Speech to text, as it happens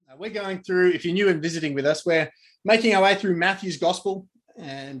We're going through, if you're new and visiting with us, we're making our way through Matthew's Gospel,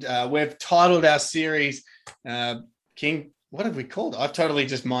 and we've titled our series King. What have we called it? I've totally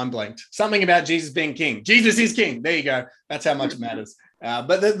just mind blanked. Something about Jesus being king. Jesus is king. There you go. That's how much it matters.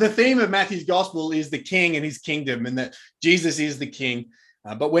 But the theme of Matthew's Gospel is the king and his kingdom, and that Jesus is the king.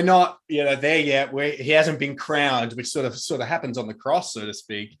 But we're not, there yet. He hasn't been crowned, which sort of happens on the cross, so to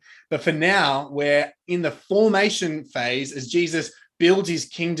speak. But for now, we're in the formation phase as Jesus builds his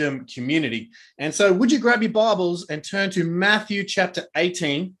kingdom community. And so would you grab your Bibles and turn to Matthew chapter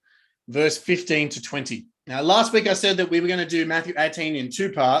 18, verse 15 to 20. Now, last week I said that we were going to do Matthew 18 in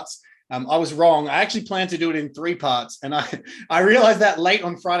two parts. I was wrong. I actually planned to do it in three parts. And I realized that late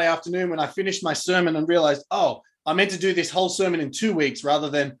on Friday afternoon when I finished my sermon and realized, I meant to do this whole sermon in 2 weeks rather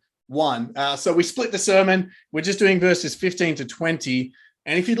than one. So we split the sermon. We're just doing verses 15 to 20.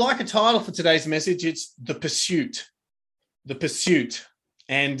 And if you'd like a title for today's message, it's The Pursuit. The Pursuit.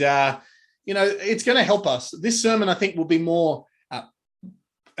 And, it's going to help us. This sermon, I think, will be more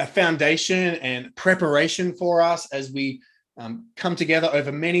a foundation and preparation for us as we come together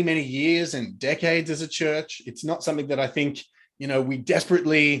over many, many years and decades as a church. It's not something that I think we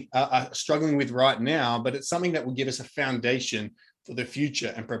desperately are struggling with right now, but it's something that will give us a foundation for the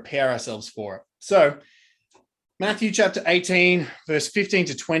future and prepare ourselves for it. So Matthew chapter 18, verse 15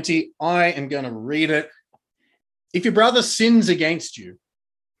 to 20, I am going to read it. If your brother sins against you,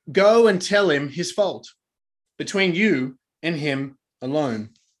 go and tell him his fault between you and him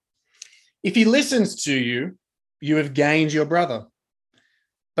alone. If he listens to you, you have gained your brother.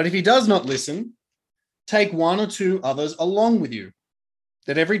 But if he does not listen, take one or two others along with you,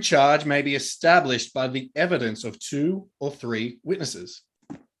 that every charge may be established by the evidence of 2 or 3 witnesses.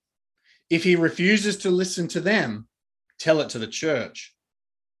 If he refuses to listen to them, tell it to the church.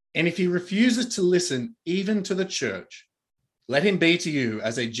 And if he refuses to listen even to the church, let him be to you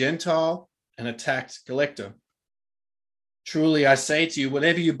as a Gentile and a tax collector. Truly, I say to you,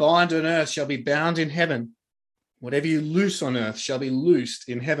 whatever you bind on earth shall be bound in heaven. Whatever you loose on earth shall be loosed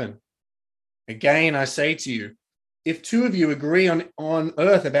in heaven. Again, I say to you, if 2 of you agree on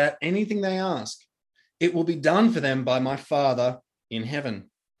earth about anything they ask, it will be done for them by my Father in heaven.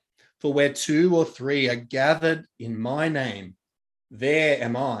 For where 2 or 3 are gathered in my name, there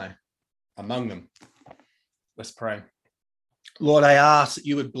am I among them. Let's pray. Lord, I ask that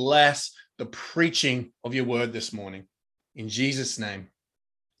you would bless the preaching of your word this morning. In Jesus' name,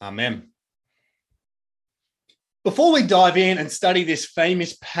 amen. Before we dive in and study this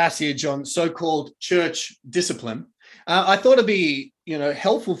famous passage on so-called church discipline, I thought it'd be,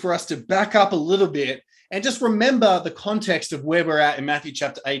 helpful for us to back up a little bit and just remember the context of where we're at in Matthew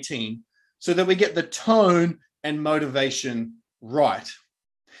chapter 18 so that we get the tone and motivation right.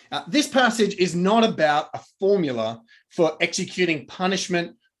 This passage is not about a formula for executing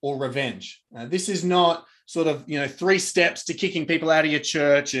punishment or revenge. This is not sort of, 3 steps to kicking people out of your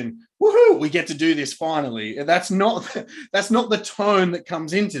church and woohoo, we get to do this finally. That's not the tone that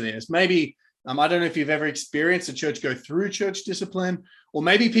comes into this. Maybe, I don't know if you've ever experienced a church go through church discipline, or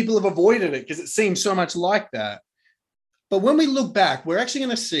maybe people have avoided it because it seems so much like that. But when we look back, we're actually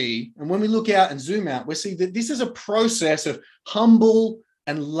going to see, and when we look out and zoom out, we see that this is a process of humble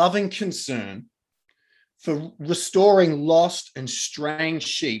and loving concern for restoring lost and straying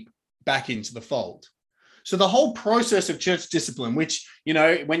sheep back into the fold. So the whole process of church discipline, which,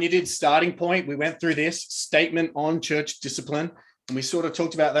 when you did Starting Point, we went through this statement on church discipline, and we sort of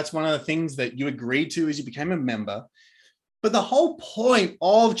talked about that's one of the things that you agreed to as you became a member. But the whole point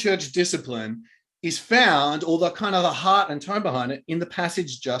of church discipline is found, or the kind of the heart and tone behind it, in the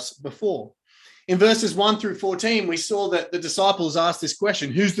passage just before. In verses 1 through 14, we saw that the disciples asked this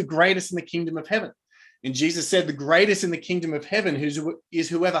question, who's the greatest in the kingdom of heaven? And Jesus said, the greatest in the kingdom of heaven is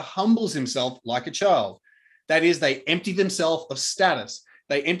whoever humbles himself like a child. That is, they empty themselves of status.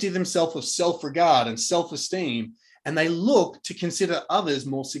 They empty themselves of self-regard and self-esteem, and they look to consider others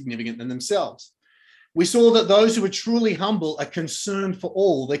more significant than themselves. We saw that those who are truly humble are concerned for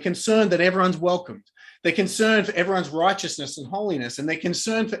all. They're concerned that everyone's welcomed. They're concerned for everyone's righteousness and holiness, and they're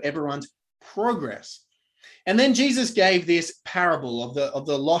concerned for everyone's progress. And then Jesus gave this parable of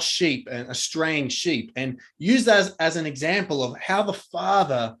the lost sheep and a straying sheep, and used that as an example of how the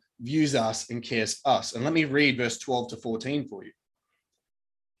Father views us and cares for us. And let me read verse 12 to 14 for you.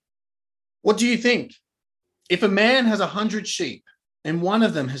 What do you think? If a man has 100 sheep and one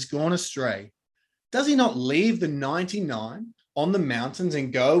of them has gone astray, does he not leave the 99 on the mountains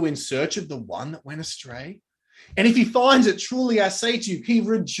and go in search of the one that went astray? And if he finds it, truly I say to you, he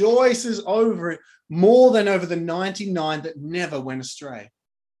rejoices over it more than over the 99 that never went astray.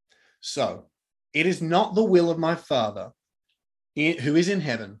 So it is not the will of my Father who is in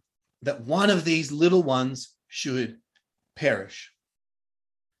heaven that one of these little ones should perish.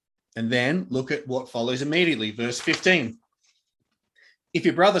 And then look at what follows immediately. Verse 15. If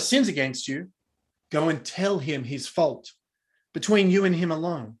your brother sins against you, go and tell him his fault between you and him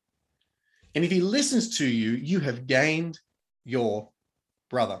alone. And if he listens to you, you have gained your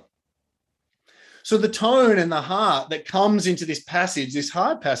brother. So the tone and the heart that comes into this passage, this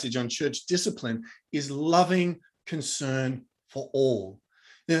hard passage on church discipline, is loving concern for all.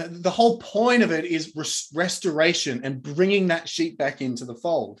 The whole point of it is restoration and bringing that sheep back into the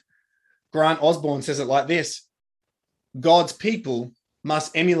fold. Grant Osborne says it like this: God's people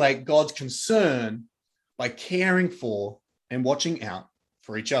must emulate God's concern by caring for and watching out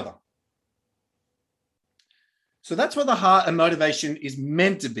for each other. So that's what the heart and motivation is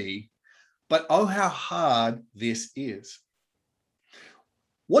meant to be. But oh, how hard this is.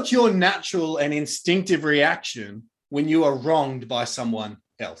 What's your natural and instinctive reaction when you are wronged by someone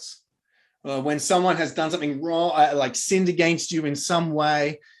else? When someone has done something wrong, like sinned against you in some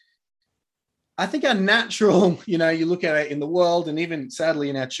way? I think our natural, you look at it in the world and even sadly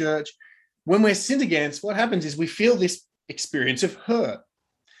in our church, when we're sinned against, what happens is we feel this experience of hurt.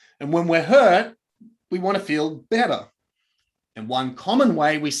 And when we're hurt, we want to feel better. And one common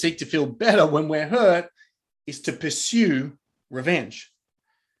way we seek to feel better when we're hurt is to pursue revenge.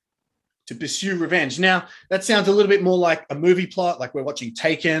 To pursue revenge. Now, that sounds a little bit more like a movie plot, like we're watching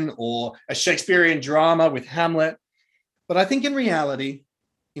Taken or a Shakespearean drama with Hamlet. But I think in reality,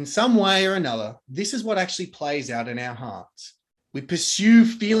 in some way or another, this is what actually plays out in our hearts. We pursue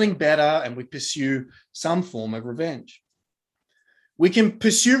feeling better and we pursue some form of revenge. We can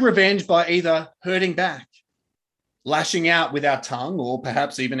pursue revenge by either hurting back, lashing out with our tongue, or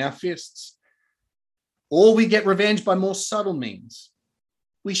perhaps even our fists. Or we get revenge by more subtle means.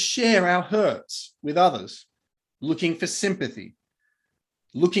 We share our hurts with others, looking for sympathy,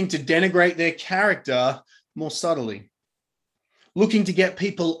 looking to denigrate their character more subtly, looking to get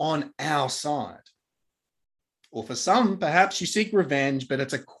people on our side. Or for some, perhaps you seek revenge, but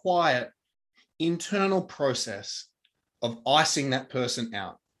it's a quiet, internal process of icing that person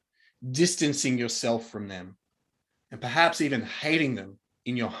out, distancing yourself from them, and perhaps even hating them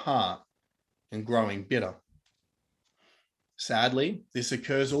in your heart and growing bitter. Sadly, this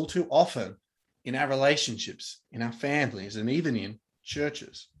occurs all too often in our relationships, in our families, and even in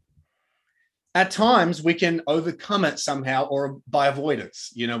churches. At times, we can overcome it somehow or by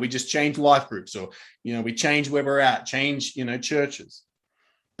avoidance. We just change life groups, or, we change where we're at, change, churches.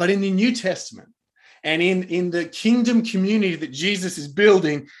 But in the New Testament and in the kingdom community that Jesus is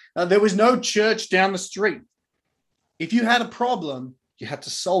building, there was no church down the street. If you had a problem, you had to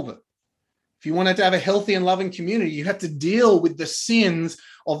solve it. If you wanted to have a healthy and loving community, you had to deal with the sins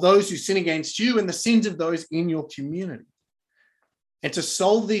of those who sin against you and the sins of those in your community. And to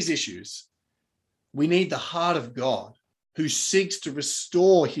solve these issues, we need the heart of God, who seeks to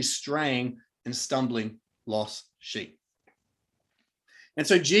restore his straying and stumbling lost sheep. And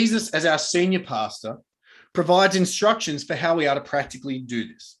so Jesus, as our senior pastor, provides instructions for how we are to practically do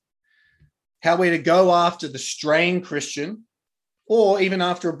this. How we're to go after the straying Christian, or even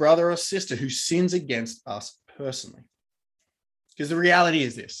after a brother or sister who sins against us personally. Because the reality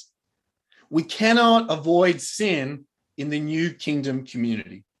is this: we cannot avoid sin in the new kingdom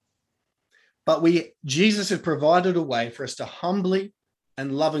community. But Jesus has provided a way for us to humbly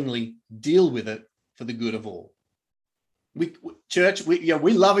and lovingly deal with it for the good of all. Church,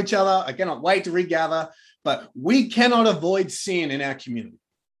 we love each other. I cannot wait to regather, but we cannot avoid sin in our community.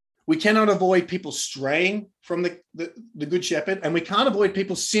 We cannot avoid people straying from the Good Shepherd, and we can't avoid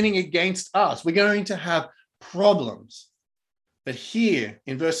people sinning against us. We're going to have problems. But here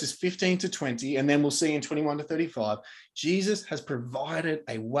in verses 15 to 20, and then we'll see in 21 to 35, Jesus has provided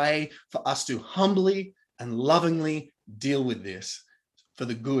a way for us to humbly and lovingly deal with this for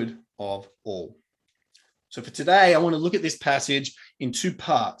the good of all. So for today, I want to look at this passage in two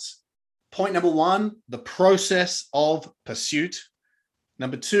parts. Point number one, the process of pursuit.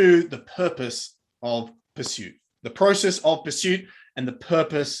 Number two, the purpose of pursuit. The process of pursuit and the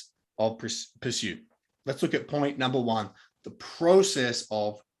purpose of pursuit. Let's look at point number one, the process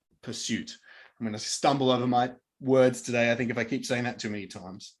of pursuit. I'm going to stumble over my words today, I think, if I keep saying that too many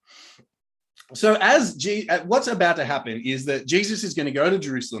times. So what's about to happen is that Jesus is going to go to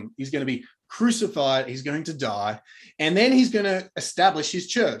Jerusalem. He's going to be crucified. He's going to die. And then he's going to establish his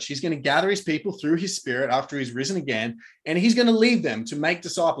church. He's going to gather his people through his Spirit after he's risen again. And he's going to lead them to make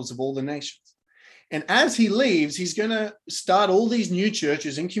disciples of all the nations. And as he leaves, he's going to start all these new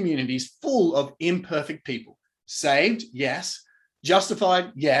churches and communities full of imperfect people. Saved, yes.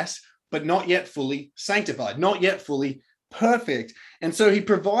 Justified, yes. But not yet fully sanctified, not yet fully perfect. And so he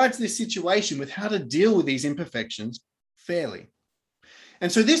provides this situation with how to deal with these imperfections fairly.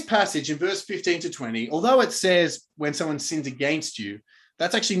 And so this passage in verse 15 to 20, although it says when someone sins against you,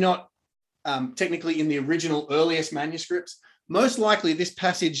 that's actually not technically in the original earliest manuscripts. Most likely this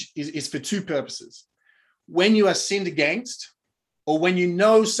passage is for two purposes. When you are sinned against, or when you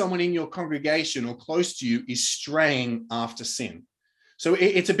know someone in your congregation or close to you is straying after sin. So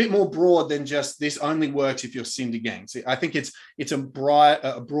it's a bit more broad than just this only works if you're sinned against. I think it's a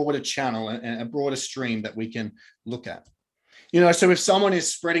broader channel and a broader stream that we can look at. So if someone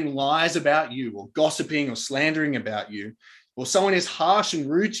is spreading lies about you or gossiping or slandering about you, or someone is harsh and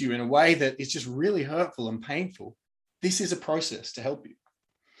rude to you in a way that is just really hurtful and painful, this is a process to help you.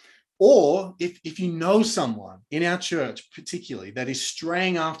 Or if you know someone in our church, particularly, that is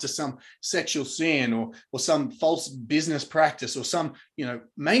straying after some sexual sin or some false business practice or some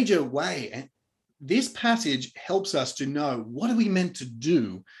major way, and this passage helps us to know what are we meant to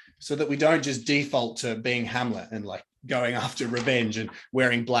do so that we don't just default to being Hamlet and like going after revenge and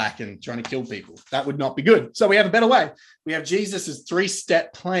wearing black and trying to kill people. That would not be good. So we have a better way. We have Jesus's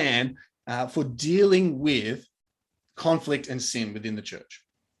 3-step plan for dealing with conflict and sin within the church.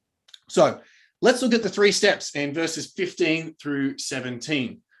 So let's look at the 3 steps in verses 15 through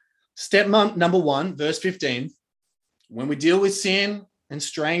 17. Step number 1, verse 15, when we deal with sin and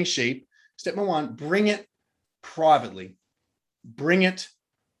straying sheep, step number 1, bring it privately. Bring it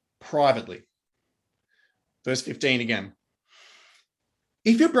privately. Verse 15 again.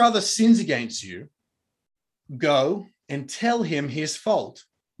 If your brother sins against you, go and tell him his fault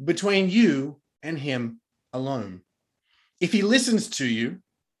between you and him alone. If he listens to you,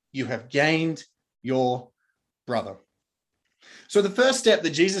 you have gained your brother. So the first step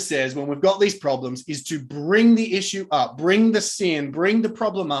that Jesus says when we've got these problems is to bring the issue up, bring the sin, bring the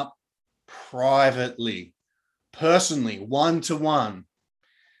problem up privately, personally, one-to-one.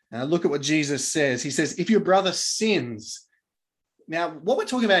 Now look at what Jesus says. He says, if your brother sins. Now, what we're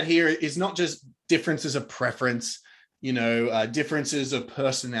talking about here is not just differences of preference, differences of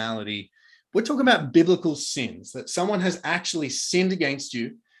personality. We're talking about biblical sins, that someone has actually sinned against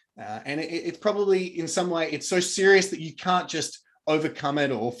you. And it's probably in some way, it's so serious that you can't just overcome it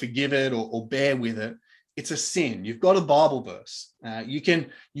or forgive it or bear with it. It's a sin. You've got a Bible verse.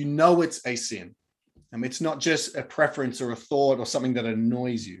 It's a sin. It's not just a preference or a thought or something that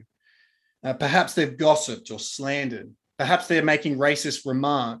annoys you. Perhaps they've gossiped or slandered. Perhaps they're making racist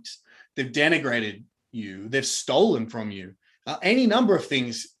remarks. They've denigrated you. They've stolen from you. Any number of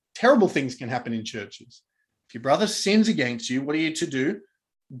things, terrible things can happen in churches. If your brother sins against you, what are you to do?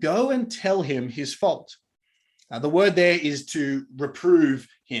 Go and tell him his fault. The word there is to reprove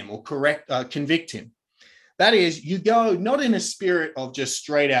him or convict him. That is, you go not in a spirit of just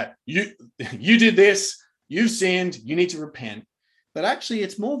straight out, you did this, you've sinned, you need to repent. But actually,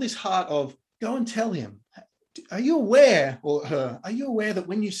 it's more this heart of go and tell him. Are you aware, or her, are you aware that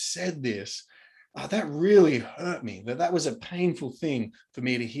when you said this, that really hurt me, that was a painful thing for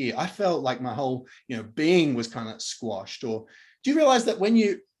me to hear. I felt like my whole being was kind of squashed. Or do you realize that when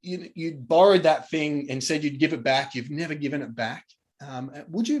you borrowed that thing and said you'd give it back, you've never given it back?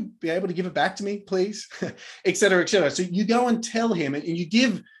 Would you be able to give it back to me, please? Et cetera, et cetera. So you go and tell him, and you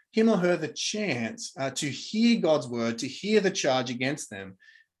give him or her the chance to hear God's word, to hear the charge against them,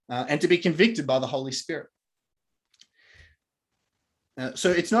 and to be convicted by the Holy Spirit.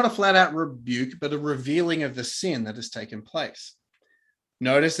 So it's not a flat out rebuke, but a revealing of the sin that has taken place.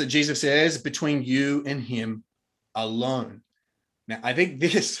 Notice that Jesus says, between you and him alone. Now, I think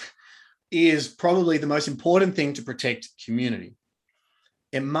this is probably the most important thing to protect community.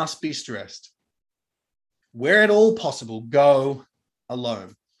 It must be stressed. Where at all possible, go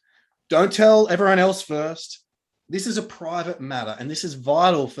alone. Don't tell everyone else first. This is a private matter, and this is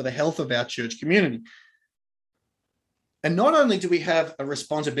vital for the health of our church community. And not only do we have a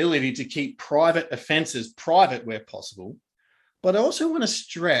responsibility to keep private offenses private where possible, but I also want to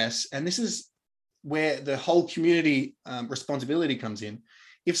stress, and this is where the whole community responsibility comes in.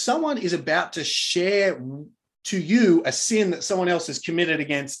 If someone is about to share to you a sin that someone else has committed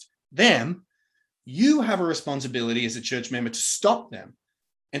against them, you have a responsibility as a church member to stop them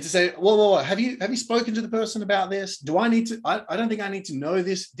and to say, whoa, have you spoken to the person about this? Do I need to? I don't think I need to know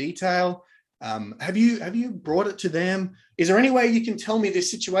this detail. Have you brought it to them? Is there any way you can tell me this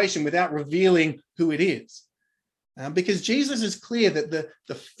situation without revealing who it is? Because Jesus is clear that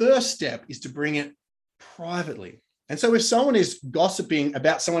the first step is to bring it privately. And so if someone is gossiping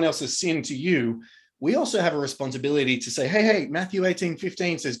about someone else's sin to you, we also have a responsibility to say, hey, Matthew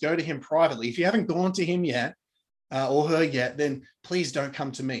 18:15 says, go to him privately. If you haven't gone to him yet or her yet, then please don't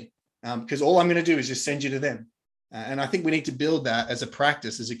come to me, because all I'm going to do is just send you to them. And I think we need to build that as a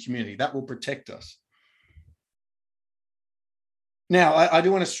practice, as a community. That will protect us. Now, I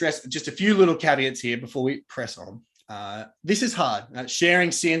do want to stress just a few little caveats here before we press on. This is hard.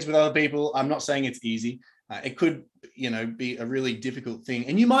 Sharing sins with other people, I'm not saying it's easy. It could, be a really difficult thing.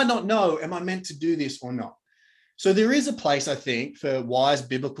 And you might not know, am I meant to do this or not? So there is a place, I think, for wise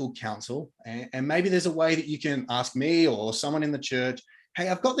biblical counsel. And maybe there's a way that you can ask me or someone in the church, hey,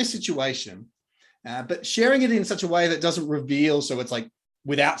 I've got this situation, but sharing it in such a way that doesn't reveal. So it's like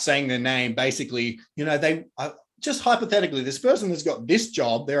without saying their name, basically, just hypothetically, this person has got this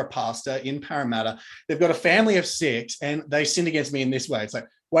job, they're a pastor in Parramatta, they've got a family of 6, and they sinned against me in this way. It's like,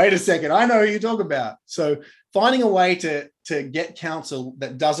 wait a second, I know who you talk about. So finding a way to get counsel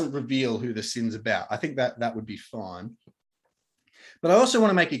that doesn't reveal who the sin's about, I think that would be fine. But I also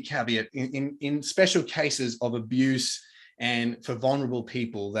want to make a caveat in special cases of abuse and for vulnerable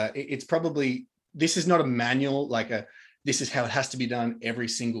people that it's probably, this is not a manual, this is how it has to be done every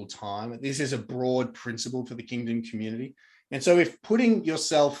single time. This is a broad principle for the kingdom community. And so if going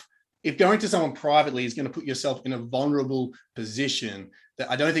to someone privately is going to put yourself in a vulnerable position,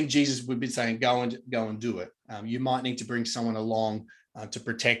 that I don't think Jesus would be saying, go and do it. You might need to bring someone along to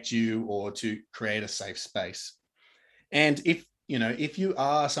protect you or to create a safe space. And if you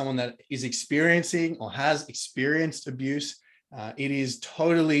are someone that is experiencing or has experienced abuse, it is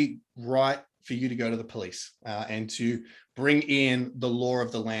totally right for you to go to the police and to bring in the law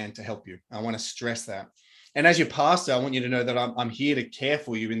of the land to help you. I want to stress that. And as your pastor, I want you to know that I'm here to care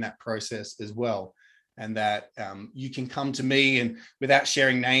for you in that process as well. And that you can come to me, and without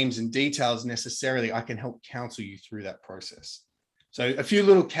sharing names and details necessarily, I can help counsel you through that process. So a few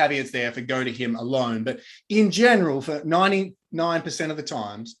little caveats there for go to him alone. But in general, for 99% of the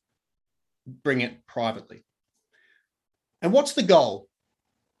times, bring it privately. And what's the goal?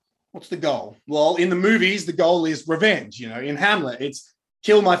 What's the goal? Well, in the movies, the goal is revenge. In Hamlet, it's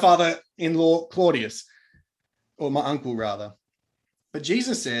kill my father-in-law Claudius, or my uncle rather. But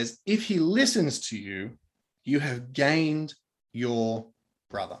Jesus says, if he listens to you, you have gained your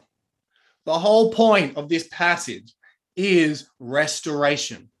brother. The whole point of this passage is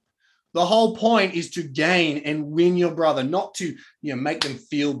restoration. The whole point is to gain and win your brother, not to make them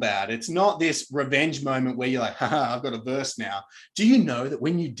feel bad. It's not this revenge moment where you're like, haha, I've got a verse now. Do you know that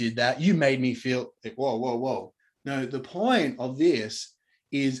when you did that, you made me feel, whoa. No, the point of this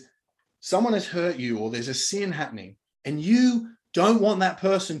is someone has hurt you or there's a sin happening, and you don't want that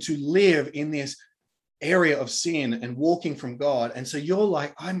person to live in this area of sin and walking from God. And so you're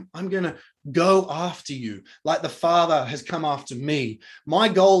like, I'm going to go after you like the Father has come after me. My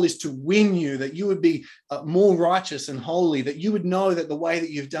goal is to win you, that you would be more righteous and holy, that you would know that the way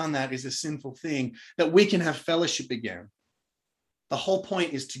that you've done that is a sinful thing, that we can have fellowship again. The whole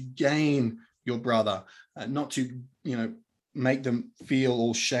point is to gain your brother, not to, make them feel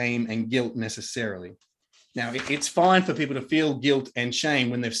all shame and guilt necessarily. Now, it's fine for people to feel guilt and shame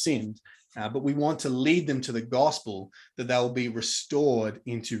when they've sinned, but we want to lead them to the gospel that they'll be restored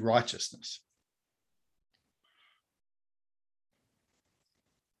into righteousness.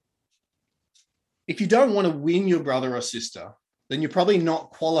 If you don't want to win your brother or sister, then you're probably not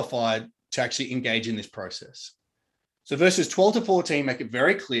qualified to actually engage in this process. So verses 12 to 14 make it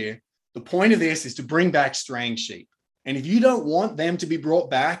very clear. The point of this is to bring back straying sheep. And if you don't want them to be brought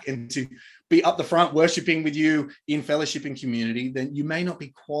back and to be up the front worshiping with you in fellowship and community, then you may not be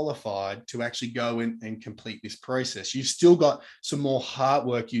qualified to actually go and complete this process. You've still got some more hard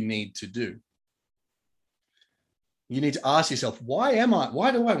work you need to do. You need to ask yourself, why do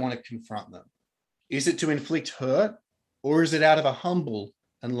I want to confront them? Is it to inflict hurt, or is it out of a humble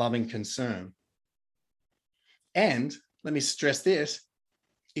and loving concern? And let me stress this.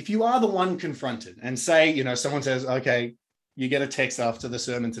 If you are the one confronted and say, someone says, okay, you get a text after the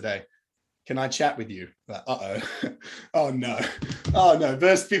sermon today, can I chat with you? Oh no,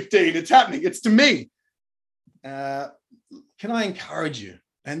 verse 15, it's happening, it's to me. Can I encourage you?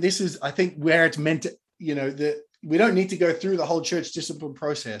 And this is, I think, where it's meant to, we don't need to go through the whole church discipline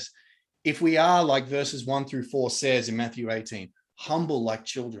process. If we are, like verses 1 through 4 says in Matthew 18, humble like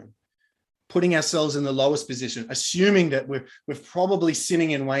children, putting ourselves in the lowest position, assuming that we're probably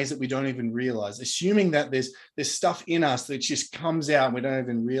sinning in ways that we don't even realize, assuming that there's stuff in us that just comes out and we don't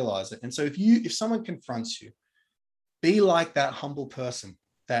even realize it. And so if someone confronts you, be like that humble person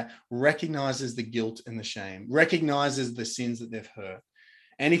that recognizes the guilt and the shame, recognizes the sins that they've hurt.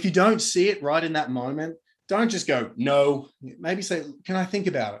 And if you don't see it right in that moment, don't just go, no. Maybe say, can I think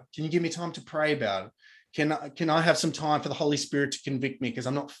about it? Can you give me time to pray about it? Can I have some time for the Holy Spirit to convict me because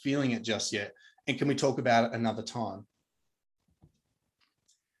I'm not feeling it just yet? And can we talk about it another time?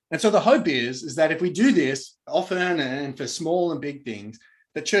 And so the hope is that if we do this often and for small and big things,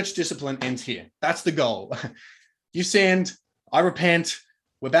 that church discipline ends here. That's the goal. You sinned, I repent,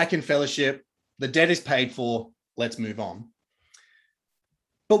 we're back in fellowship, the debt is paid for, let's move on.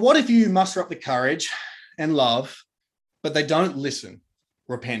 But what if you muster up the courage and love, but they don't listen,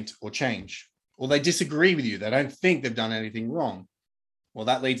 repent, or change? Or they disagree with you, they don't think they've done anything wrong? Well,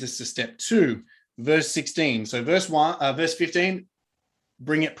 that leads us to step 2, verse 16. So verse 15,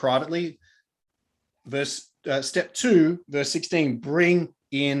 bring it privately. Step 2, verse 16, bring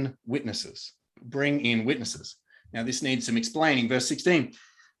in witnesses. Bring in witnesses. Now, this needs some explaining. Verse 16,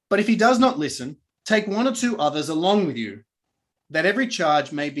 but if he does not listen, take 1 or 2 others along with you, that every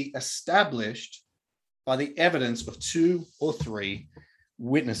charge may be established by the evidence of 2 or 3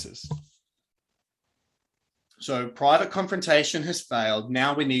 witnesses. So private confrontation has failed.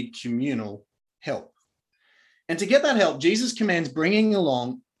 Now we need communal help. And to get that help, Jesus commands bringing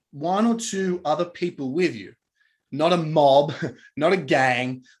along 1 or 2 other people with you, not a mob, not a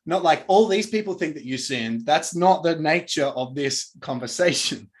gang, not like all these people think that you sinned. That's not the nature of this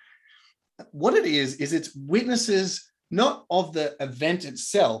conversation. What it is it's witnesses, not of the event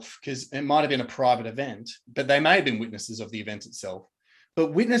itself, because it might have been a private event, but they may have been witnesses of the event itself,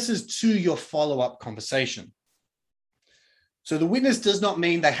 but witnesses to your follow-up conversation. So the witness does not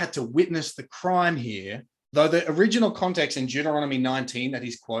mean they had to witness the crime here, though the original context in Deuteronomy 19 that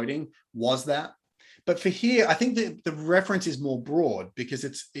he's quoting was that. But for here, I think that the reference is more broad because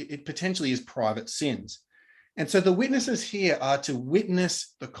it potentially is private sins. And so the witnesses here are to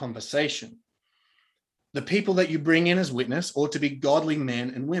witness the conversation. The people that you bring in as witness ought to be godly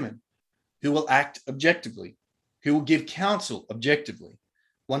men and women who will act objectively, who will give counsel objectively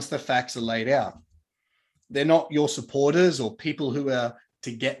once the facts are laid out. They're not your supporters or people who are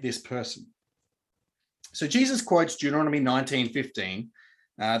to get this person. So Jesus quotes Deuteronomy 19:15,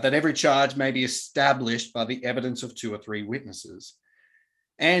 that every charge may be established by the evidence of 2 or 3 witnesses.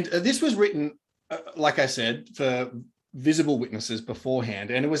 And this was written, like I said, for visible witnesses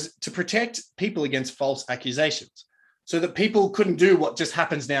beforehand, and it was to protect people against false accusations so that people couldn't do what just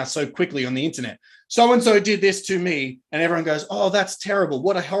happens now so quickly on the internet. So-and-so did this to me, and everyone goes, oh, that's terrible.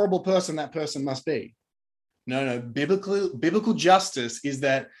 What a horrible person that person must be. No, biblical justice is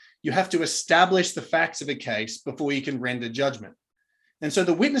that you have to establish the facts of a case before you can render judgment. And so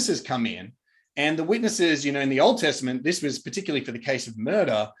the witnesses come in, and the witnesses, in the Old Testament, this was particularly for the case of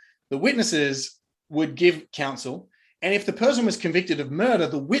murder, the witnesses would give counsel. And if the person was convicted of murder,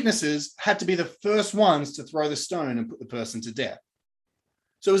 the witnesses had to be the first ones to throw the stone and put the person to death.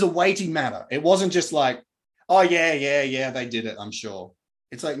 So it was a weighty matter. It wasn't just like, oh, yeah, they did it, I'm sure.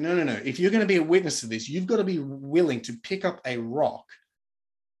 It's like, no. If you're going to be a witness to this, you've got to be willing to pick up a rock,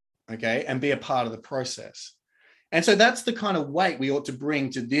 okay, and be a part of the process. And so that's the kind of weight we ought to bring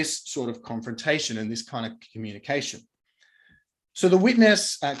to this sort of confrontation and this kind of communication. So the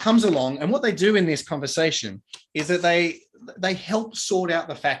witness comes along, and what they do in this conversation is that they help sort out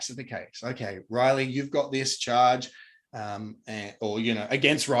the facts of the case. Okay, Riley, you've got this charge,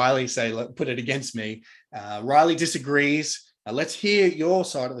 against Riley, put it against me. Riley disagrees. Let's hear your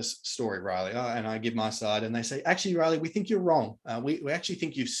side of the story, Riley. And I give my side, and they say, actually, Riley, we think you're wrong. We actually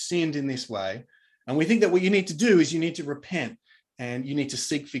think you've sinned in this way. And we think that what you need to do is you need to repent and you need to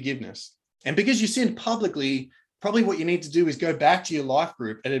seek forgiveness. And because you sinned publicly, probably what you need to do is go back to your life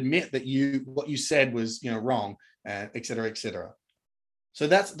group and admit that what you said was wrong, et cetera, et cetera. So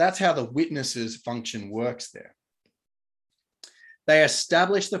that's how the witnesses function works there. They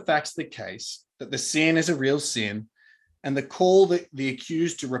establish the facts of the case, that the sin is a real sin, and they call the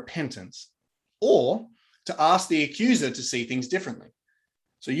accused to repentance, or to ask the accuser to see things differently.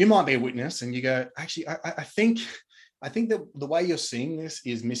 So you might be a witness and you go, actually, I think that the way you're seeing this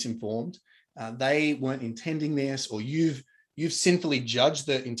is misinformed. They weren't intending this, or you've sinfully judged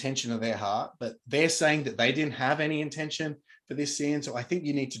the intention of their heart, but they're saying that they didn't have any intention for this sin. So I think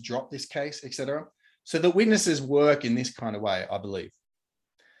you need to drop this case, etc. So the witnesses work in this kind of way, I believe.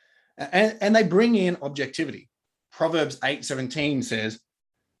 And they bring in objectivity. Proverbs 8:17 says,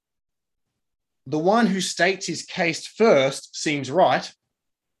 the one who states his case first seems right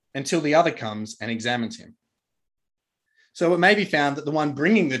until the other comes and examines him. So it may be found that the one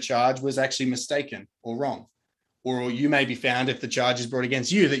bringing the charge was actually mistaken or wrong. Or you may be found, if the charge is brought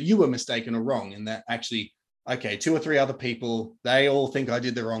against you, that you were mistaken or wrong, and that actually, okay, 2 or 3 other people, they all think I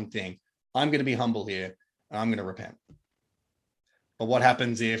did the wrong thing. I'm going to be humble here, and I'm going to repent. But what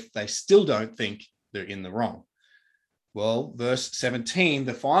happens if they still don't think they're in the wrong? Well, verse 17,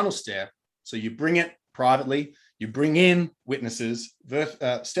 the final step, so you bring it privately, you bring in witnesses.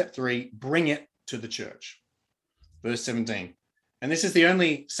 Step 3, bring it to the church. Verse 17, And this is the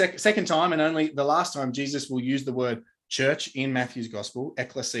only second time and only the last time Jesus will use the word church in Matthew's gospel,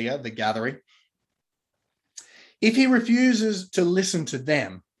 ecclesia, the gathering. If he refuses to listen to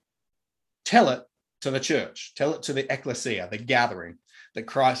them, tell it to the church, tell it to the ecclesia, the gathering that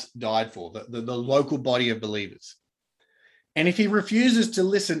Christ died for, the local body of believers. And if he refuses to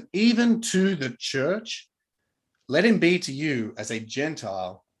listen even to the church, let him be to you as a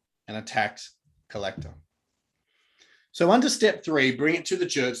Gentile and a tax collector. So under step 3, bring it to the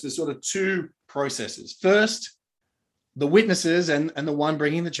church, there's sort of 2 processes. First, the witnesses and the one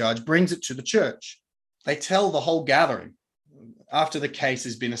bringing the charge brings it to the church. They tell the whole gathering after the case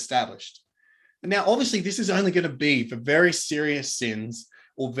has been established. Now, obviously, this is only going to be for very serious sins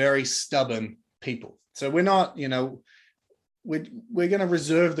or very stubborn people. So we're not, we're going to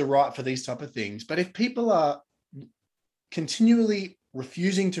reserve the right for these type of things. But if people are continually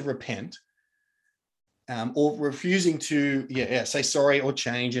refusing to repent, or refusing to say sorry or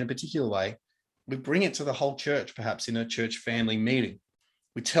change in a particular way, we bring it to the whole church, perhaps in a church family meeting.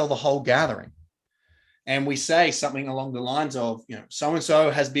 We tell the whole gathering, and we say something along the lines of,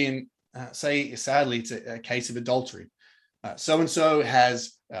 so-and-so has been, say, sadly, it's a case of adultery. So-and-so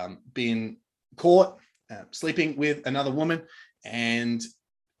has been caught sleeping with another woman and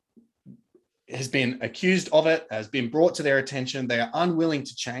has been accused of it, has been brought to their attention. They are unwilling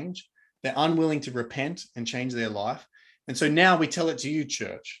to change. They're unwilling to repent and change their life. And so now we tell it to you,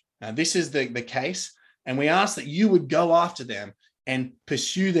 church. Now, this is the case. And we ask that you would go after them and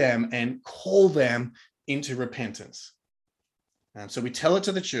pursue them and call them into repentance. And so we tell it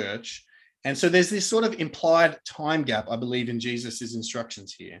to the church. And so there's this sort of implied time gap, I believe, in Jesus's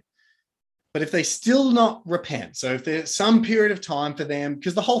instructions here. But if they still not repent, so if there's some period of time for them,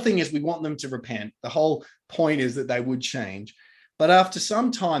 because the whole thing is we want them to repent. The whole point is that they would change. But after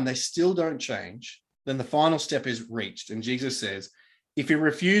some time, they still don't change, then the final step is reached. And Jesus says, if he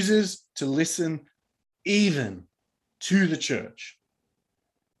refuses to listen even to the church,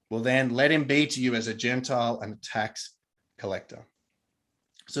 well, then let him be to you as a Gentile and a tax collector.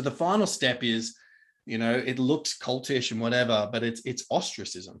 So the final step is, it looks cultish and whatever, but it's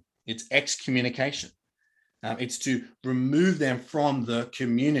ostracism. It's excommunication. It's to remove them from the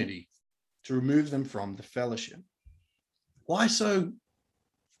community, to remove them from the fellowship. Why so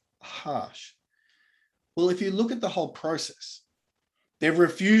harsh? Well, if you look at the whole process, they've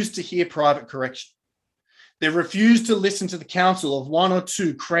refused to hear private correction. They've refused to listen to the counsel of 1 or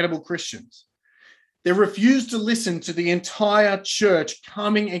 2 credible Christians. They refused to listen to the entire church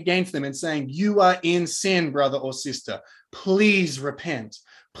coming against them and saying, you are in sin, brother or sister. Please repent.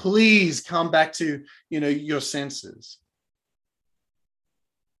 Please come back to, your senses.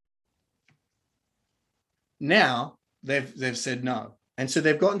 Now they've said no. And so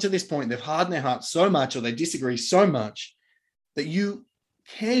they've gotten to this point, they've hardened their hearts so much, or they disagree so much, that you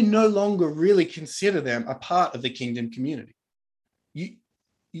can no longer really consider them a part of the kingdom community.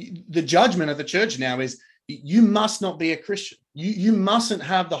 The judgment of the church now is you must not be a Christian. You mustn't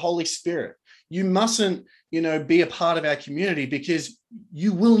have the Holy Spirit. You mustn't, be a part of our community, because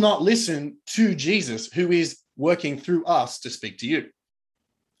you will not listen to Jesus, who is working through us to speak to you.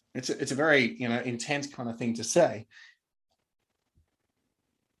 It's a very, intense kind of thing to say.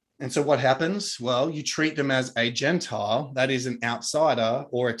 And so what happens? Well, you treat them as a Gentile, that is an outsider,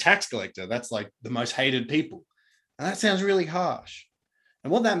 or a tax collector. That's like the most hated people. And that sounds really harsh.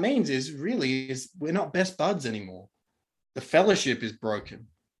 And what that means is we're not best buds anymore. The fellowship is broken.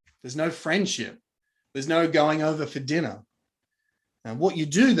 There's no friendship. There's no going over for dinner. And what you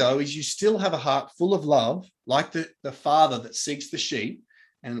do, though, is you still have a heart full of love, like the father that seeks the sheep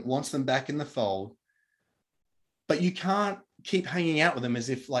and wants them back in the fold. But you can't keep hanging out with them as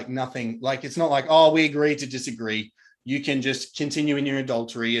if like nothing, like it's not like, oh, we agree to disagree. You can just continue in your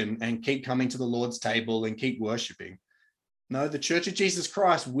adultery and keep coming to the Lord's table and keep worshiping. No, the Church of Jesus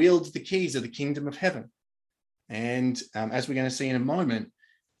Christ wields the keys of the kingdom of heaven. And as we're going to see in a moment,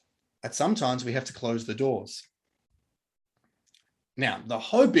 at sometimes we have to close the doors. Now, the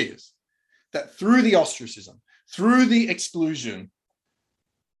hope is that through the ostracism, through the exclusion,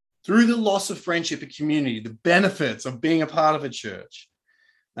 through the loss of friendship and community, the benefits of being a part of a church,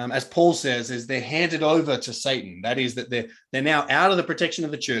 as Paul says, is they're handed over to Satan. That is, that they're now out of the protection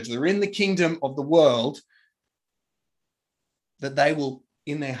of the church. They're in the kingdom of the world, that they will,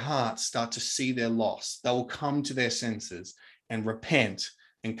 in their hearts, start to see their loss. They will come to their senses and repent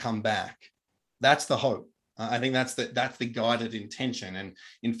and come back. That's the hope. I think that's the guided intention. And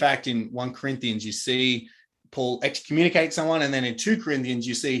in fact, in 1 Corinthians, you see Paul excommunicate someone, and then in 2 Corinthians,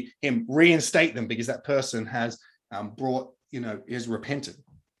 you see him reinstate them because that person has is repented.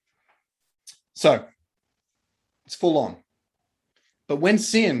 So it's full on. But when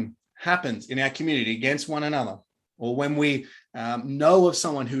sin happens in our community against one another, or when we know of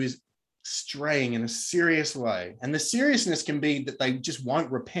someone who is straying in a serious way, and the seriousness can be that they just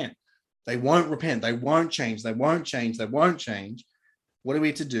won't repent. They won't repent. They won't change. They won't change. They won't change. What are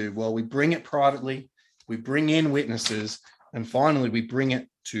we to do? Well, we bring it privately. We bring in witnesses. And finally, we bring it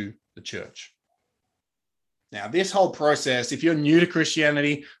to the church. Now, this whole process, if you're new to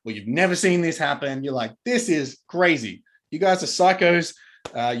Christianity or you've never seen this happen, you're like, this is crazy. You guys are psychos.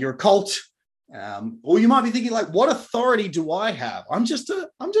 You're a cult. Or you might be thinking, like, what authority do I have? I'm just a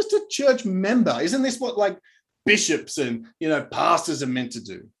church member. Isn't this what like bishops and pastors are meant to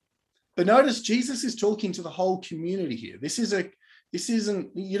do? But notice Jesus is talking to the whole community here. This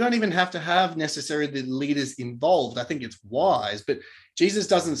isn't, you don't even have to have necessarily the leaders involved. I think it's wise, but Jesus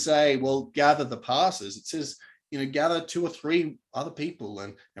doesn't say, well, gather the pastors. It says, gather 2 or 3 other people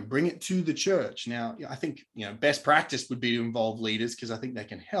and bring it to the church. Now, I think, best practice would be to involve leaders because I think they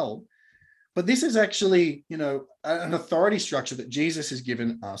can help. But this is actually, an authority structure that Jesus has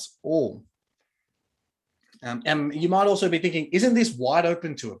given us all. And you might also be thinking, isn't this wide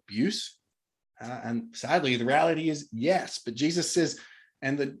open to abuse? And sadly, the reality is yes, but Jesus says,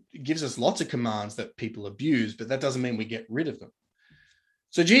 and that gives us lots of commands that people abuse, but that doesn't mean we get rid of them.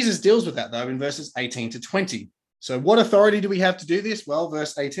 So Jesus deals with that though in verses 18 to 20. So what authority do we have to do this? Well,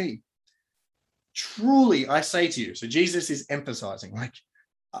 verse 18, truly I say to you. So Jesus is emphasizing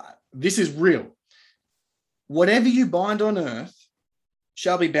this is real. Whatever you bind on earth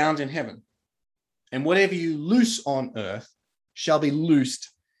shall be bound in heaven. And whatever you loose on earth shall be loosed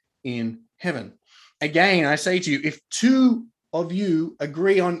in heaven. Again, I say to you, if 2 of you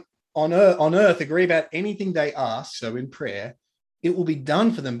agree on earth, agree about anything they ask, so in prayer, it will be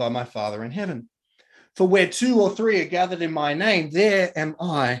done for them by my Father in heaven. For where 2 or 3 are gathered in my name, there am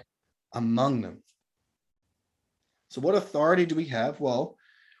I among them. So what authority do we have? Well,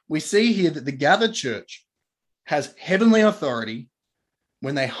 we see here that the gathered church has heavenly authority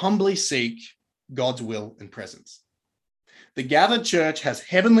when they humbly seek God's will and presence. The gathered church has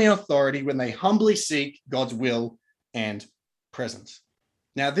heavenly authority when they humbly seek God's will and presence.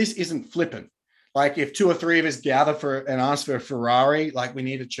 Now, this isn't flippant. Like if 2 or 3 of us gather and ask for a Ferrari, like we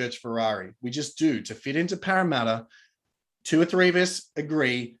need a church Ferrari. We just do. To fit into Parramatta, 2 or 3 of us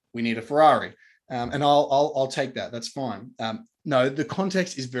agree we need a Ferrari. And I'll take that. That's fine. No, the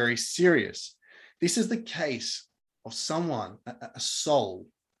context is very serious. This is the case of someone, a soul,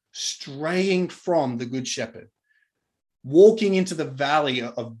 straying from the Good Shepherd, walking into the valley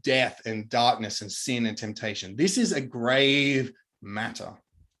of death and darkness and sin and temptation. This is a grave matter.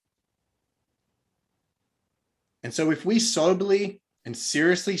 And so if we soberly and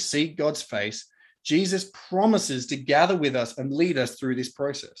seriously seek God's face, Jesus promises to gather with us and lead us through this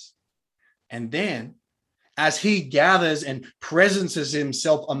process. And then, as he gathers and presences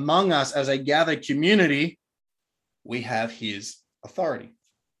himself among us as a gathered community, we have his authority.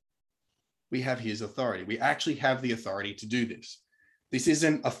 We have his authority. We actually have the authority to do this. This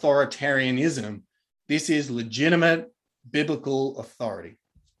isn't authoritarianism. This is legitimate biblical authority.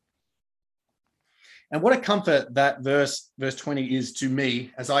 And what a comfort that verse 20 is to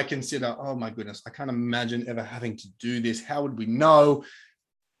me as I consider, oh my goodness, I can't imagine ever having to do this. How would we know?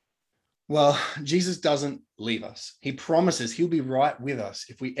 Well, Jesus doesn't leave us. He promises he'll be right with us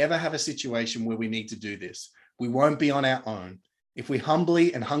if we ever have a situation where we need to do this. We won't be on our own. If we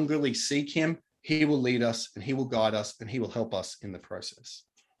humbly and hungrily seek him, he will lead us and he will guide us and he will help us in the process.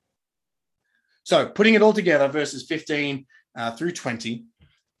 So putting it all together, verses 15 through 20,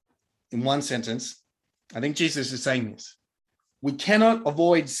 in one sentence, I think Jesus is saying this. We cannot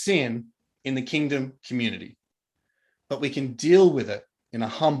avoid sin in the kingdom community, but we can deal with it in a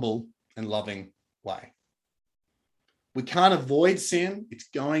humble and loving way. We can't avoid sin. It's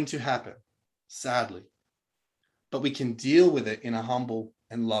going to happen, sadly. But we can deal with it in a humble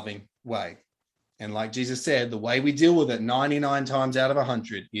and loving way. And like Jesus said, the way we deal with it 99 times out of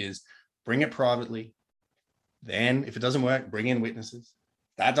 100 is bring it privately. Then if it doesn't work, bring in witnesses.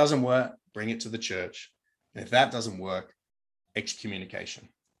 If that doesn't work, bring it to the church. And if that doesn't work, excommunication.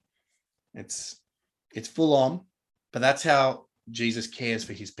 It's full on, but that's how Jesus cares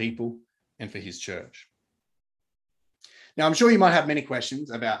for his people and for his church. Now, I'm sure you might have many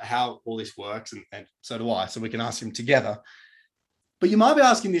questions about how all this works, and so do I, so we can ask them together. But you might be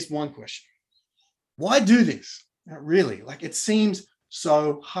asking this one question. Why do this? Really, it seems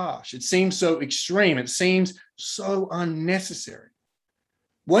so harsh. It seems so extreme. It seems so unnecessary.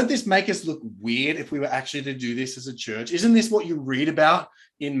 Won't this make us look weird if we were actually to do this as a church? Isn't this what you read about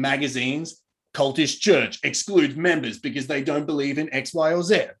in magazines? Cultish church excludes members because they don't believe in X, Y, or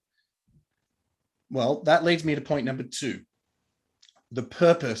Z. Well, that leads me to point number 2. the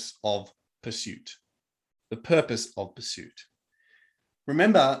purpose of pursuit. The purpose of pursuit.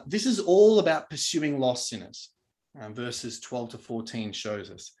 Remember, this is all about pursuing lost sinners. Verses 12 to 14 shows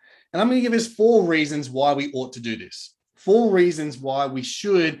us. And I'm going to give us 4 reasons why we ought to do this. 4 reasons why we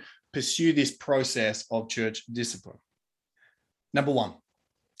should pursue this process of church discipline. Number 1,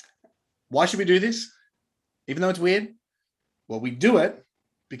 why should we do this? Even though it's weird, well, we do it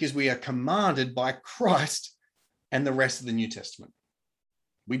because we are commanded by Christ and the rest of the New Testament.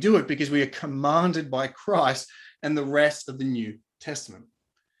 We do it because we are commanded by Christ and the rest of the New Testament.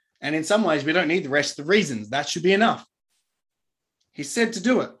 And in some ways, we don't need the rest of the reasons. That should be enough. He said to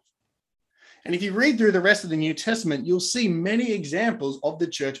do it. And if you read through the rest of the New Testament, you'll see many examples of the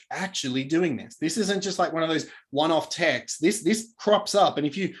church actually doing this. This isn't just like one of those one-off texts. This crops up. And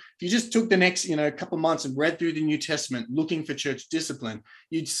if you just took the next couple of months and read through the New Testament looking for church discipline,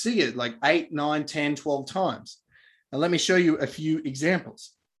 you'd see it like 8, 9, 10, 12 times. Now, let me show you a few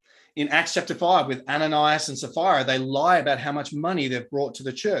examples. In Acts chapter 5, with Ananias and Sapphira, they lie about how much money they've brought to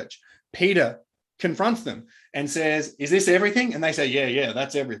the church. Peter confronts them and says, "Is this everything?" And they say, yeah,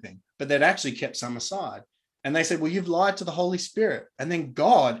 that's everything. But they'd actually kept some aside. And they said, "Well, you've lied to the Holy Spirit." And then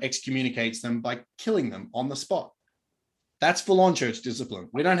God excommunicates them by killing them on the spot. That's full-on church discipline.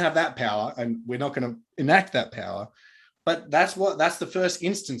 We don't have that power, and we're not going to enact that power. But that's the first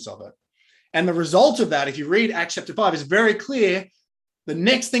instance of it. And the result of that, if you read Acts chapter 5, is very clear. The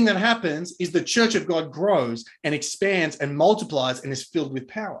next thing that happens is the church of God grows and expands and multiplies and is filled with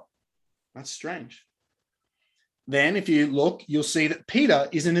power. That's strange. Then if you look, you'll see that Peter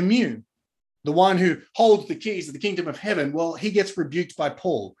is an immune. The one who holds the keys of the kingdom of heaven, well, he gets rebuked by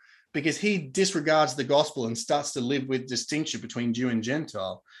Paul because he disregards the gospel and starts to live with distinction between Jew and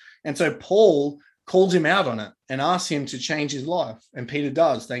Gentile. And so Paul calls him out on it and asks him to change his life. And Peter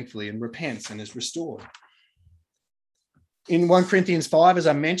does, thankfully, and repents and is restored. In 1 Corinthians 5, as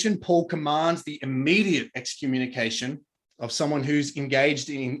I mentioned, Paul commands the immediate excommunication of someone who's engaged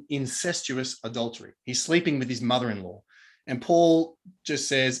in incestuous adultery. He's sleeping with his mother-in-law. And Paul just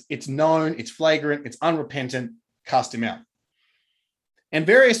says, it's known, it's flagrant, it's unrepentant, cast him out. And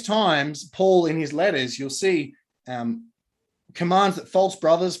various times, Paul, in his letters, you'll see, commands that false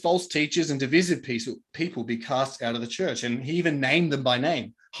brothers, false teachers, and divisive people be cast out of the church. And he even named them by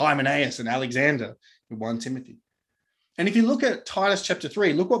name, Hymenaeus and Alexander in 1 Timothy. And if you look at Titus chapter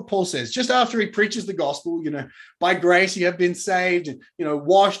 3, look what Paul says. Just after he preaches the gospel, by grace you have been saved and,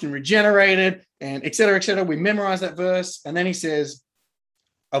 washed and regenerated and et cetera, et cetera. We memorize that verse. And then he says,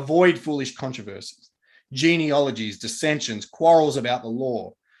 avoid foolish controversies, genealogies, dissensions, quarrels about the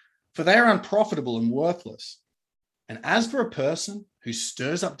law, for they are unprofitable and worthless. And as for a person who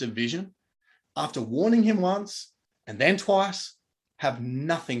stirs up division, after warning him once and then twice, have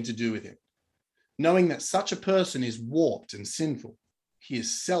nothing to do with him, knowing that such a person is warped and sinful. He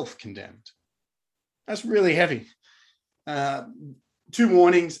is self-condemned. That's really heavy. 2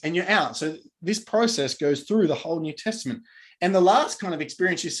 warnings and you're out. So this process goes through the whole New Testament. And the last kind of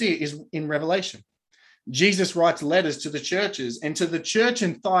experience you see is in Revelation. Jesus writes letters to the churches, and to the church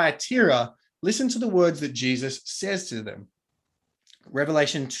in Thyatira, listen to the words that Jesus says to them.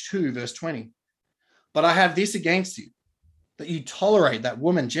 Revelation 2, verse 20. But I have this against you, that you tolerate that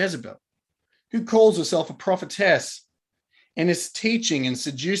woman Jezebel, who calls herself a prophetess and is teaching and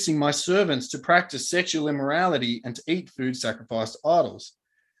seducing my servants to practice sexual immorality and to eat food sacrificed to idols.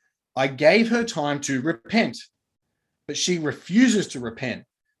 I gave her time to repent, but she refuses to repent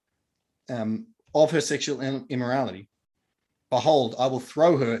of her sexual immorality. Behold, I will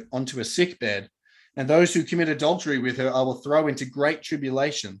throw her onto a sick bed, and those who commit adultery with her I will throw into great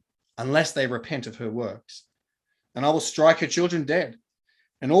tribulation, unless they repent of her works. And I will strike her children dead.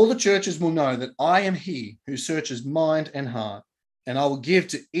 And all the churches will know that I am he who searches mind and heart, and I will give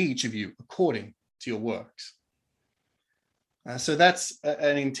to each of you according to your works. So that's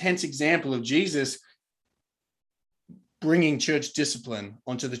an intense example of Jesus bringing church discipline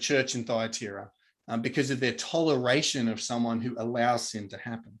onto the church in Thyatira because of their toleration of someone who allows sin to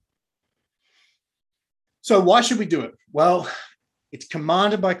happen. So why should we do it? Well, it's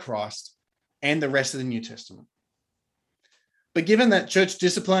commanded by Christ and the rest of the New Testament. But given that church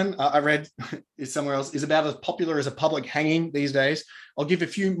discipline, I read is somewhere else, is about as popular as a public hanging these days, I'll give a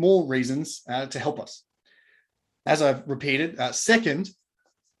few more reasons to help us. As I've repeated, second,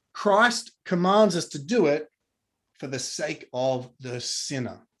 Christ commands us to do it for the sake of the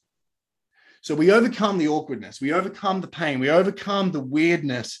sinner. So we overcome the awkwardness, we overcome the pain, we overcome the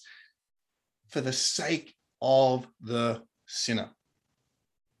weirdness for the sake of the sinner.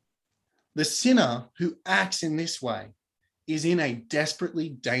 The sinner who acts in this way is in a desperately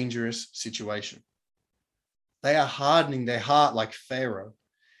dangerous situation. They are hardening their heart like Pharaoh.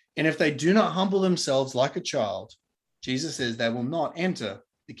 And if they do not humble themselves like a child, Jesus says they will not enter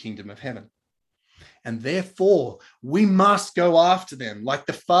the kingdom of heaven. And therefore, we must go after them, like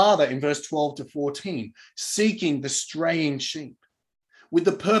the Father in verse 12 to 14, seeking the straying sheep, with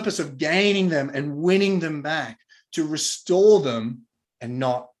the purpose of gaining them and winning them back, to restore them and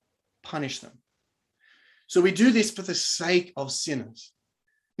not punish them. So we do this for the sake of sinners.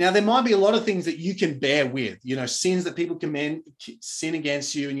 Now, there might be a lot of things that you can bear with, sins that people can sin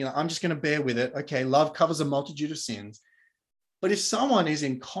against you, and you're like, I'm just going to bear with it. Okay, love covers a multitude of sins. But if someone is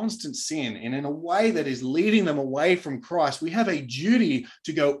in constant sin and in a way that is leading them away from Christ, we have a duty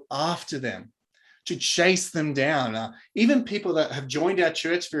to go after them, to chase them down. Even people that have joined our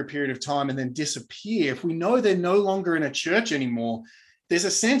church for a period of time and then disappear, if we know they're no longer in a church anymore, there's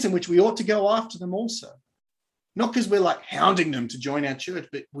a sense in which we ought to go after them also. Not because we're like hounding them to join our church,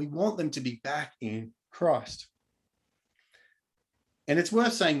 but we want them to be back in Christ. And it's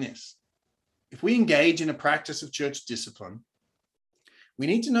worth saying this. If we engage in a practice of church discipline, we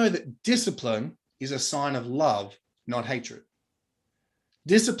need to know that discipline is a sign of love, not hatred.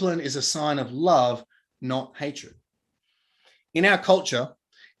 Discipline is a sign of love, not hatred. In our culture,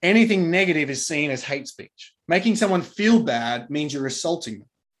 anything negative is seen as hate speech. Making someone feel bad means you're assaulting them.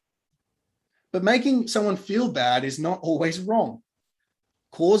 But making someone feel bad is not always wrong.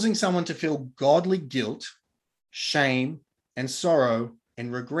 Causing someone to feel godly guilt, shame, and sorrow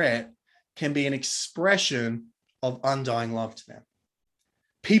and regret can be an expression of undying love to them.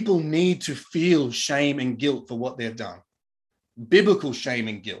 People need to feel shame and guilt for what they've done. Biblical shame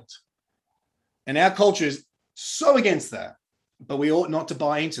and guilt. And our culture is so against that, but we ought not to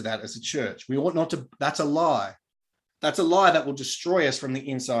buy into that as a church. We ought not to, that's a lie. That's a lie that will destroy us from the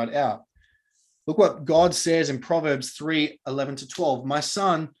inside out. Look what God says in Proverbs 3:11 to 12. My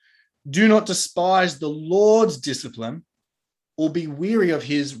son, do not despise the Lord's discipline or be weary of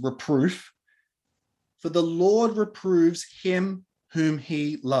his reproof, for the Lord reproves him whom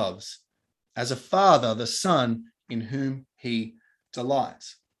he loves, as a father, the son in whom he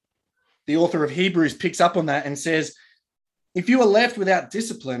delights. The author of Hebrews picks up on that and says, if you are left without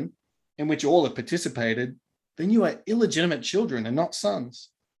discipline, in which all have participated, then you are illegitimate children and not sons.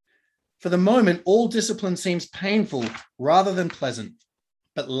 For the moment, all discipline seems painful rather than pleasant,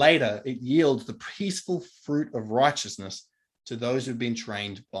 but later it yields the peaceful fruit of righteousness to those who've been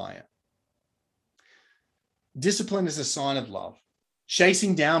trained by it. Discipline is a sign of love.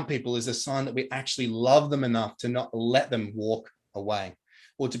 Chasing down people is a sign that we actually love them enough to not let them walk away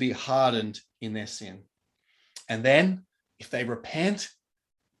or to be hardened in their sin. And then if they repent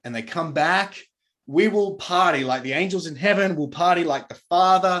and they come back, we will party like the angels in heaven. We'll party like the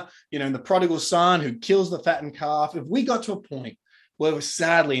father, in the prodigal son who kills the fattened calf. If we got to a point where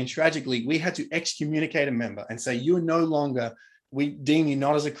sadly and tragically we had to excommunicate a member and say, you are no longer, we deem you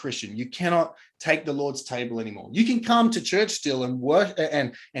not as a Christian. You cannot take the Lord's table anymore. You can come to church still and work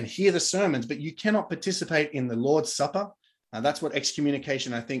and hear the sermons, but you cannot participate in the Lord's Supper. That's what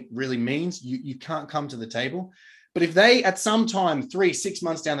excommunication, I think, really means. You can't come to the table. But if they, at some time, 3-6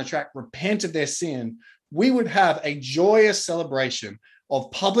 months down the track, repent of their sin, we would have a joyous celebration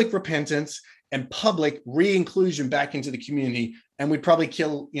of public repentance and public re-inclusion back into the community. And we'd probably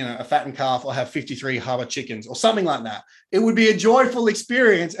kill, a fattened calf or have 53 Hava chickens or something like that. It would be a joyful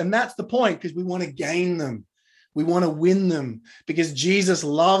experience. And that's the point, because we want to gain them. We want to win them because Jesus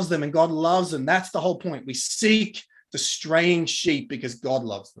loves them and God loves them. That's the whole point. We seek the straying sheep because God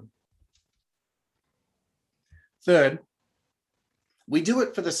loves them. Third, we do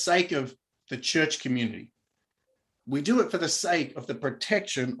it for the sake of the church community. We do it for the sake of the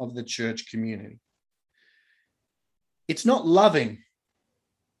protection of the church community. It's not loving.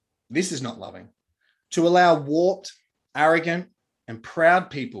 This is not loving to allow warped, arrogant, and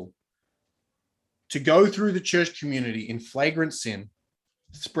proud people to go through the church community in flagrant sin,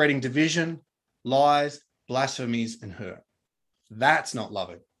 spreading division, lies, blasphemies, and hurt. That's not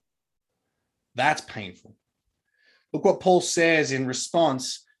loving. That's painful. Look what Paul says in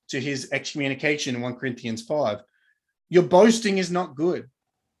response to his excommunication in 1 Corinthians 5. Your boasting is not good.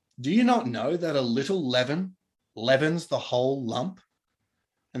 Do you not know that a little leaven leavens the whole lump?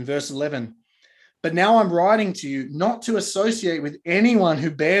 And verse 11, but now I'm writing to you not to associate with anyone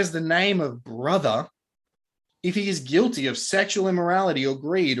who bears the name of brother if he is guilty of sexual immorality or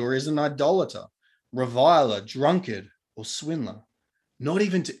greed or is an idolater, reviler, drunkard, or swindler, not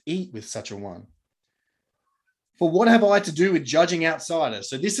even to eat with such a one. For what have I to do with judging outsiders?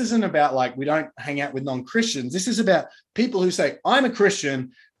 So this isn't about we don't hang out with non-Christians. This is about people who say, I'm a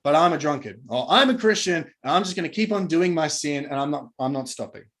Christian, but I'm a drunkard. Or I'm a Christian, and I'm just going to keep on doing my sin, and I'm not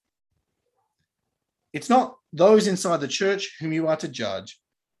stopping. It's not those inside the church whom you are to judge.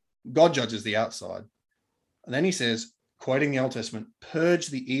 God judges the outside. And then he says, quoting the Old Testament, purge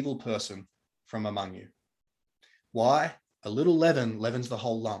the evil person from among you. Why? A little leaven leavens the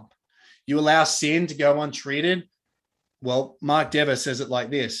whole lump. You allow sin to go untreated. Well, Mark Dever says it like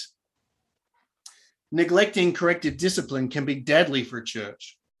this. Neglecting corrective discipline can be deadly for a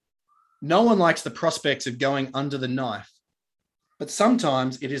church. No one likes the prospects of going under the knife, but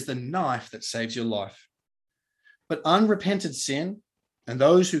sometimes it is the knife that saves your life. But unrepented sin and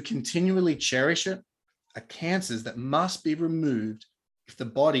those who continually cherish it are cancers that must be removed if the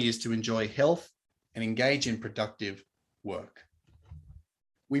body is to enjoy health and engage in productive work.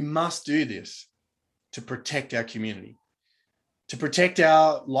 We must do this to protect our community, to protect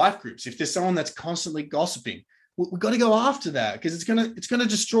our life groups. If there's someone that's constantly gossiping, we've got to go after that because it's going to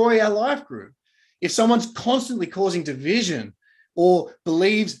destroy our life group. If someone's constantly causing division or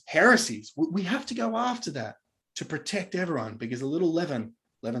believes heresies, we have to go after that to protect everyone, because a little leaven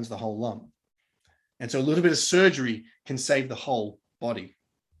leavens the whole lump. And so a little bit of surgery can save the whole body.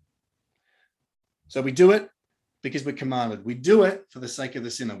 So we do it because we're commanded. We do it for the sake of the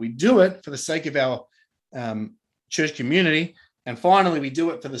sinner. We do it for the sake of our church community. And finally, we do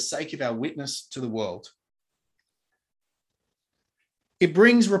it for the sake of our witness to the world. It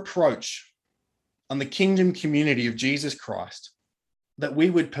brings reproach on the kingdom community of Jesus Christ that we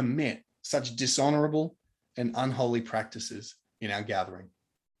would permit such dishonorable and unholy practices in our gathering.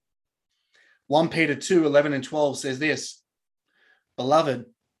 1 Peter 2, 11 and 12 says this, Beloved,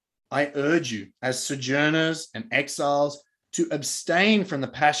 I urge you as sojourners and exiles to abstain from the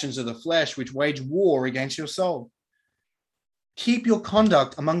passions of the flesh which wage war against your soul. Keep your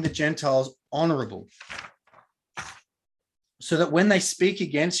conduct among the Gentiles honorable, so that when they speak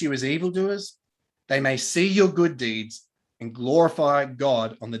against you as evildoers, they may see your good deeds and glorify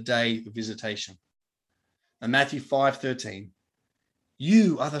God on the day of visitation. And Matthew 5:13,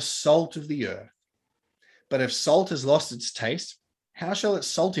 you are the salt of the earth. But if salt has lost its taste, how shall its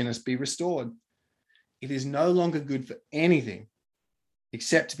saltiness be restored? It is no longer good for anything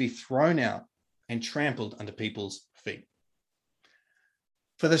except to be thrown out and trampled under people's feet.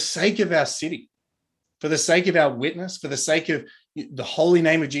 For the sake of our city, for the sake of our witness, for the sake of the holy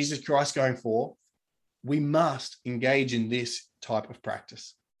name of Jesus Christ going forth, we must engage in this type of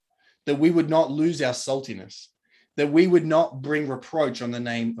practice, that we would not lose our saltiness, that we would not bring reproach on the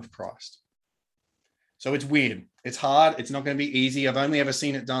name of Christ. So it's weird. It's hard. It's not going to be easy. I've only ever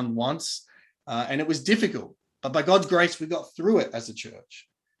seen it done once, and it was difficult. But by God's grace, we got through it as a church.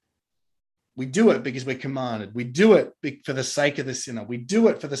 We do it because we're commanded. We do it for the sake of the sinner. We do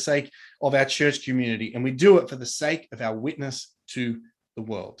it for the sake of our church community, and we do it for the sake of our witness to the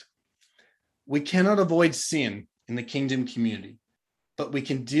world. We cannot avoid sin in the kingdom community, but we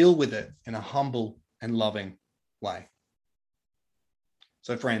can deal with it in a humble and loving way.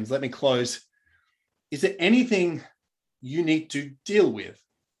 So friends, let me close. Is there anything you need to deal with?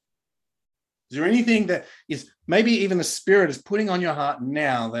 Is there anything that is maybe even the Spirit is putting on your heart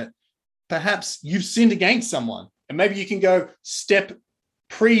now that perhaps you've sinned against someone, and maybe you can go step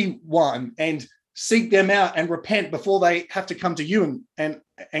pre-one and seek them out and repent before they have to come to you and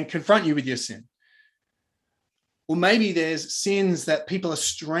confront you with your sin? Or maybe there's sins that people are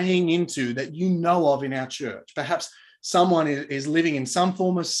straying into that you know of in our church. Perhaps someone is living in some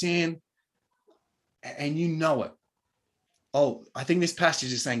form of sin and you know it. Oh, I think this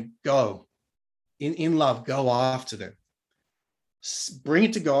passage is saying, go in love, go after them. Bring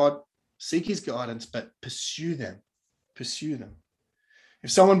it to God, seek his guidance, but pursue them. Pursue them.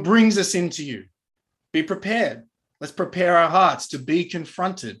 If someone brings us into you, be prepared. Let's prepare our hearts to be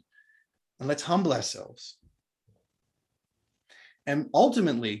confronted, and let's humble ourselves. And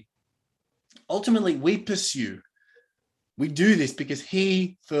ultimately, we pursue. We do this because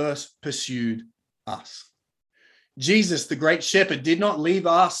he first pursued us. Jesus, the great shepherd, did not leave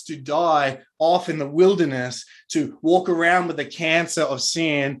us to die off in the wilderness, to walk around with the cancer of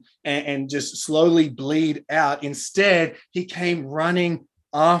sin and just slowly bleed out. Instead, he came running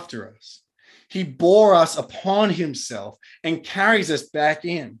after us. He bore us upon himself and carries us back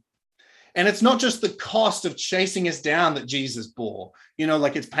in. And it's not just the cost of chasing us down that Jesus bore,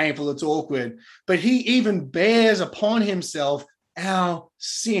 like it's painful, it's awkward, but he even bears upon himself our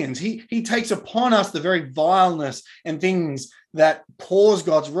sins. He takes upon us the very vileness and things that cause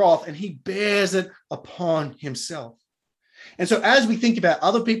God's wrath, and he bears it upon himself. And so as we think about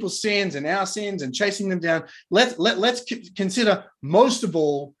other people's sins and our sins and chasing them down, let's consider most of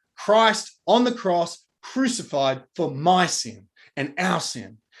all Christ on the cross crucified for my sin and our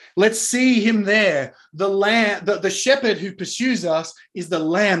sin. Let's see him there. The lamb, the shepherd who pursues us is the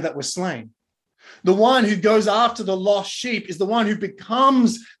lamb that was slain. The one who goes after the lost sheep is the one who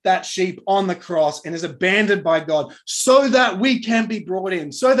becomes that sheep on the cross and is abandoned by God so that we can be brought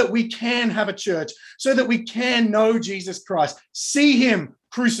in, so that we can have a church, so that we can know Jesus Christ, see him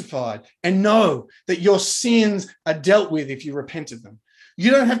crucified, and know that your sins are dealt with if you repent of them. You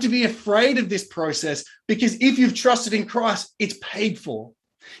don't have to be afraid of this process, because if you've trusted in Christ, it's paid for.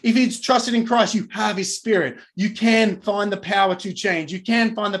 If you've trusted in Christ, you have his Spirit. You can find the power to change. You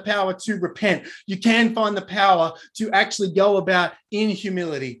can find the power to repent. You can find the power to actually go about in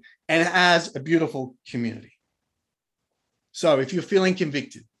humility and as a beautiful community. So if you're feeling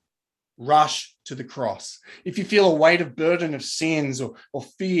convicted, rush to the cross. If you feel a weight of burden of sins or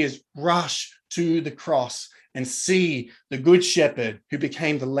fears, rush to the cross and see the good shepherd who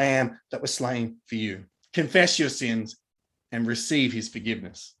became the lamb that was slain for you. Confess your sins and receive his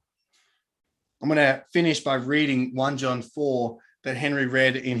forgiveness. I'm going to finish by reading 1 John 4 that Henry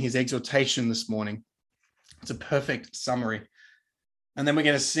read in his exhortation this morning. It's a perfect summary. And then we're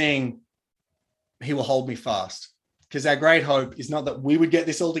going to sing, He Will Hold Me Fast, because our great hope is not that we would get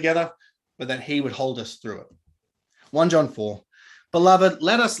this all together, but that he would hold us through it. 1 John 4, Beloved,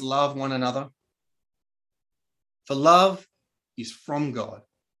 let us love one another, for love is from God.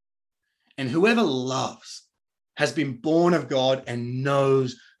 And whoever loves has been born of God and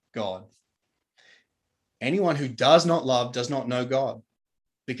knows God. Anyone who does not love does not know God,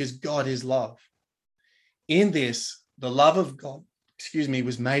 because God is love. In this, the love of God,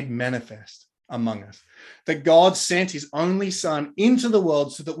 was made manifest among us, that God sent his only Son into the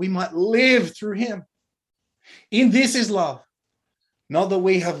world so that we might live through him. In this is love, not that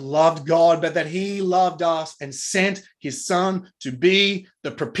we have loved God, but that he loved us and sent his Son to be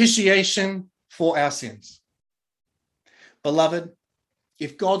the propitiation for our sins. Beloved,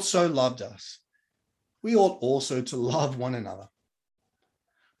 if God so loved us, we ought also to love one another.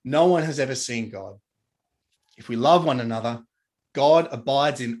 No one has ever seen God. If we love one another, God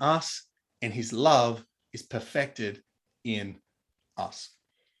abides in us, and his love is perfected in us.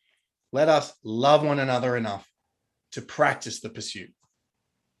 Let us love one another enough to practice the pursuit.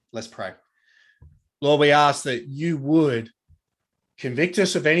 Let's pray. Lord, we ask that you would convict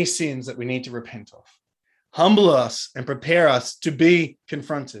us of any sins that we need to repent of. Humble us and prepare us to be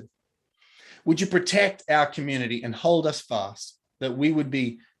confronted. Would you protect our community and hold us fast, that we would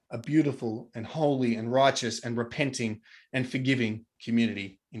be a beautiful and holy and righteous and repenting and forgiving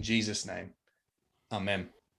community. In Jesus' name, amen.